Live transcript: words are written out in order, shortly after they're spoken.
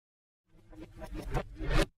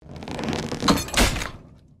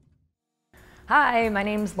Hi, my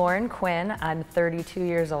name's Lauren Quinn. I'm 32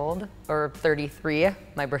 years old, or 33.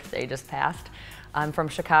 My birthday just passed. I'm from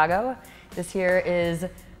Chicago. This here is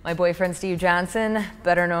my boyfriend, Steve Johnson,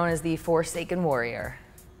 better known as the Forsaken Warrior.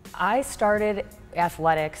 I started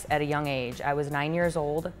athletics at a young age. I was 9 years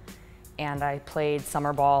old, and I played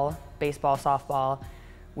summer ball, baseball, softball,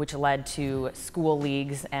 which led to school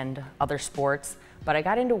leagues and other sports. But I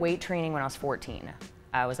got into weight training when I was 14.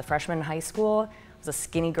 I was a freshman in high school. I was a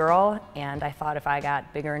skinny girl, and I thought if I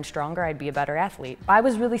got bigger and stronger, I'd be a better athlete. I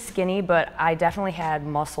was really skinny, but I definitely had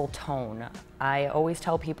muscle tone. I always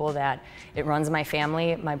tell people that it runs in my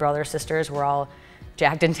family. My brothers, sisters were all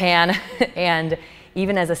jacked and tan, and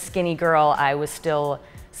even as a skinny girl, I was still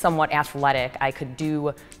somewhat athletic. I could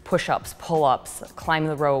do push-ups, pull-ups, climb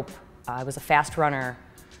the rope. I was a fast runner,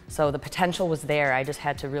 so the potential was there. I just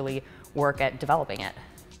had to really work at developing it.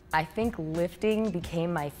 I think lifting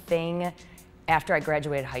became my thing after I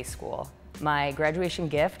graduated high school. My graduation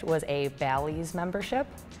gift was a Bally's membership.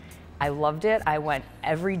 I loved it. I went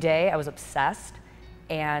every day. I was obsessed.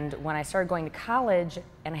 And when I started going to college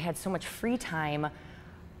and I had so much free time,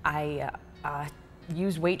 I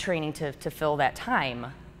used weight training to fill that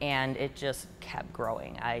time, and it just kept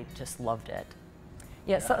growing. I just loved it.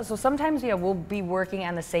 Yeah, so sometimes we'll be working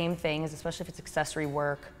on the same things, especially if it's accessory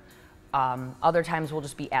work. Other times we'll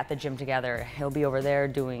just be at the gym together. He'll be over there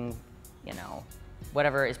doing,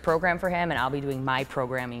 whatever is programmed for him, and I'll be doing my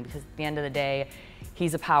programming, because at the end of the day,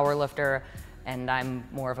 he's a power lifter and I'm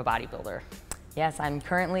more of a bodybuilder. Yes, I'm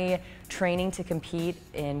currently training to compete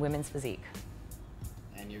in women's physique.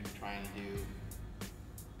 And you're trying to do?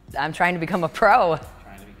 I'm trying to become a pro.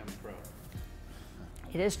 Trying to become a pro.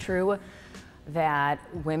 It is true that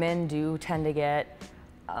women do tend to get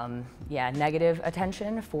negative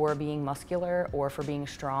attention for being muscular or for being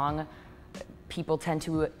strong. People tend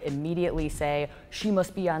to immediately say, she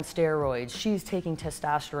must be on steroids, she's taking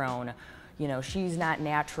testosterone, she's not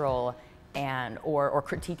natural, or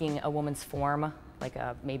critiquing a woman's form, like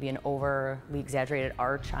maybe an overly exaggerated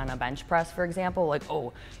arch on a bench press, for example, like,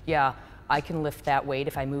 oh yeah, I can lift that weight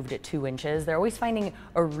if I moved it 2 inches. They're always finding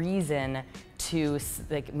a reason to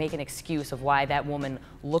make an excuse of why that woman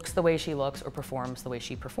looks the way she looks or performs the way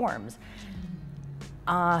she performs.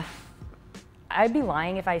 I'd be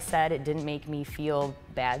lying if I said it didn't make me feel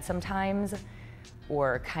bad sometimes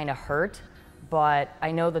or kind of hurt, but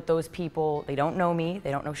I know that those people, they don't know me,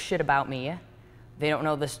 they don't know shit about me, they don't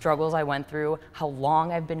know the struggles I went through, how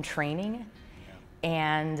long I've been training,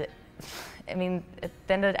 and I mean,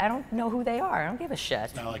 then I don't know who they are. I don't give a shit.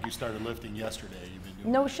 It's not like you started lifting yesterday. You've been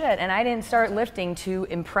doing no shit, and I didn't start lifting to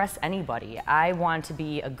impress anybody. I want to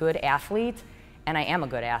be a good athlete, and I am a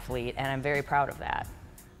good athlete, and I'm very proud of that.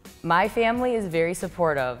 My family is very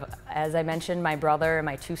supportive. As I mentioned, my brother and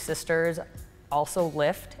my 2 sisters also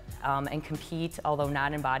lift and compete, although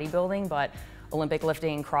not in bodybuilding, but Olympic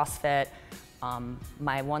lifting, CrossFit.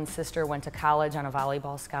 My one sister went to college on a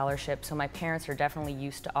volleyball scholarship, so my parents are definitely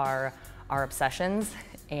used to our obsessions,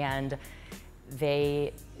 and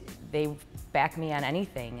they back me on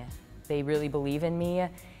anything. They really believe in me,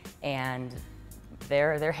 and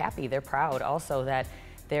they're happy, they're proud also that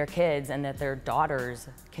their kids and that their daughters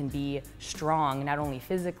can be strong, not only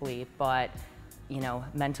physically, but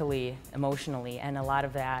mentally, emotionally, and a lot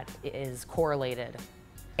of that is correlated.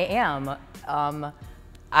 I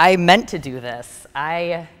meant to do this.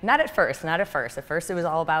 Not at first. At first it was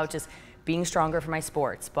all about just being stronger for my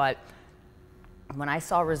sports, but when I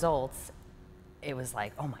saw results, it was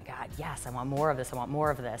like, oh my God, yes, I want more of this, I want more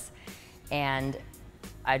of this. And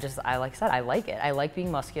like I said, I like it. I like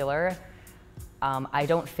being muscular. I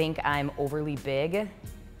don't think I'm overly big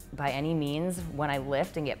by any means. When I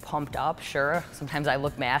lift and get pumped up, sure, sometimes I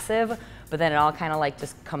look massive, but then it all kind of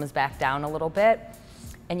just comes back down a little bit.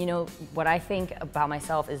 And what I think about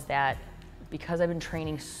myself is that because I've been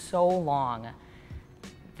training so long,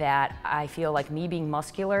 that I feel like me being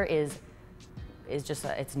muscular is just,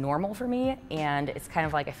 it's normal for me, and it's kind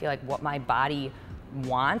of like, I feel like what my body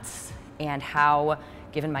wants and how,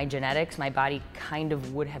 given my genetics, my body kind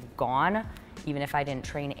of would have gone, even if I didn't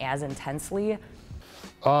train as intensely.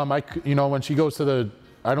 When she goes to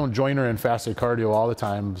I don't join her in fasted cardio all the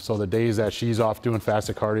time, so the days that she's off doing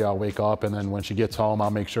fasted cardio, I'll wake up, and then when she gets home,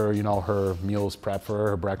 I'll make sure, her meals prep for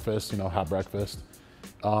her breakfast, hot breakfast.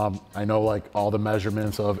 I know all the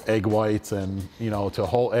measurements of egg whites and, to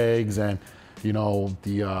whole eggs and,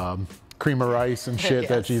 the cream of rice and shit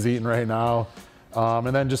that she's eating right now.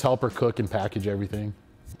 And then just help her cook and package everything,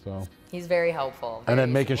 so. He's very helpful. And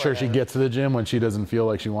then making sure she gets to the gym when she doesn't feel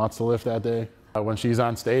like she wants to lift that day. When she's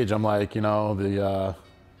on stage, I'm like,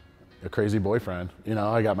 a crazy boyfriend. You know,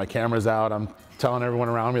 I got my cameras out. I'm telling everyone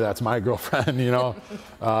around me that's my girlfriend, you know,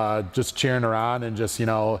 just cheering her on. And just, you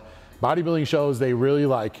know, bodybuilding shows, they really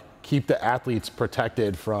like keep the athletes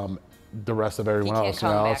protected from the rest of everyone else, you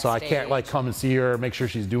know. So I can't like come and see her, make sure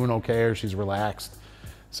she's doing okay or she's relaxed.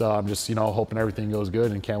 So I'm just, you know, hoping everything goes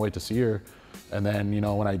good and can't wait to see her. And then, you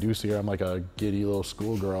know, when I do see her, I'm like a giddy little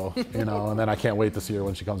schoolgirl, you know, and then I can't wait to see her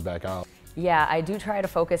when she comes back out. Yeah, I do try to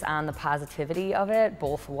focus on the positivity of it,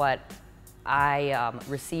 both what I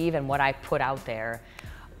receive and what I put out there.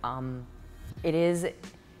 It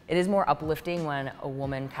is more uplifting when a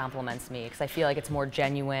woman compliments me, because I feel like it's more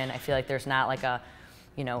genuine. I feel like there's not like a,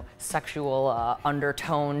 you know, sexual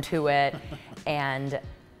undertone to it. And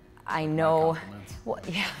I know, well,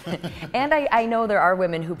 yeah, and I know there are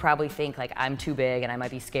women who probably think like I'm too big and I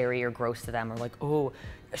might be scary or gross to them, or like, oh,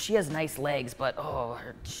 she has nice legs, but oh,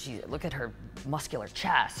 look at her muscular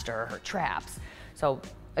chest or her traps. So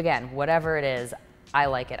again, whatever it is, I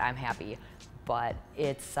like it, I'm happy. But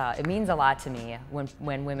it means a lot to me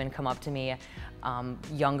when women come up to me,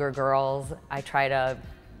 younger girls. I try to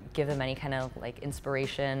give them any kind of like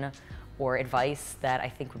inspiration or advice that I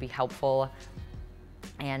think would be helpful.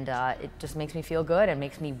 And it just makes me feel good and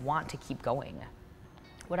makes me want to keep going.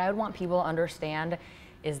 What I would want people to understand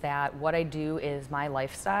is that what I do is my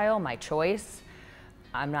lifestyle, my choice.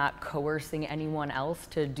 I'm not coercing anyone else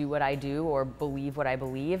to do what I do or believe what I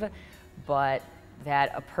believe, but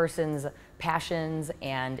that a person's passions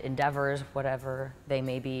and endeavors, whatever they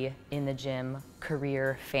may be in the gym,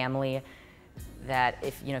 career, family, that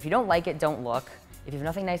if you don't like it, don't look. If you have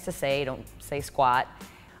nothing nice to say, don't say squat.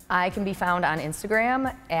 I can be found on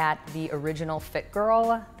Instagram at the Original Fit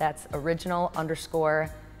Girl. That's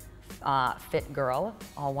original_fit girl,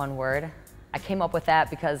 all one word. I came up with that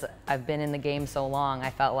because I've been in the game so long. I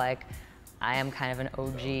felt like I am kind of an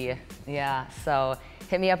OG. Yeah, so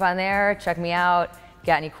hit me up on there, check me out.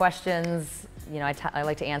 Got any questions? You know, I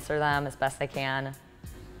like to answer them as best I can.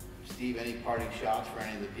 Steve, any parting shots for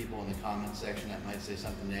any of the people in the comment section that might say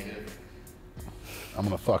something negative? I'm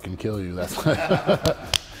gonna fucking kill you, that's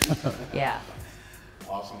Yeah.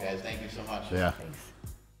 Awesome, guys. Thank you so much. Yeah. Thanks.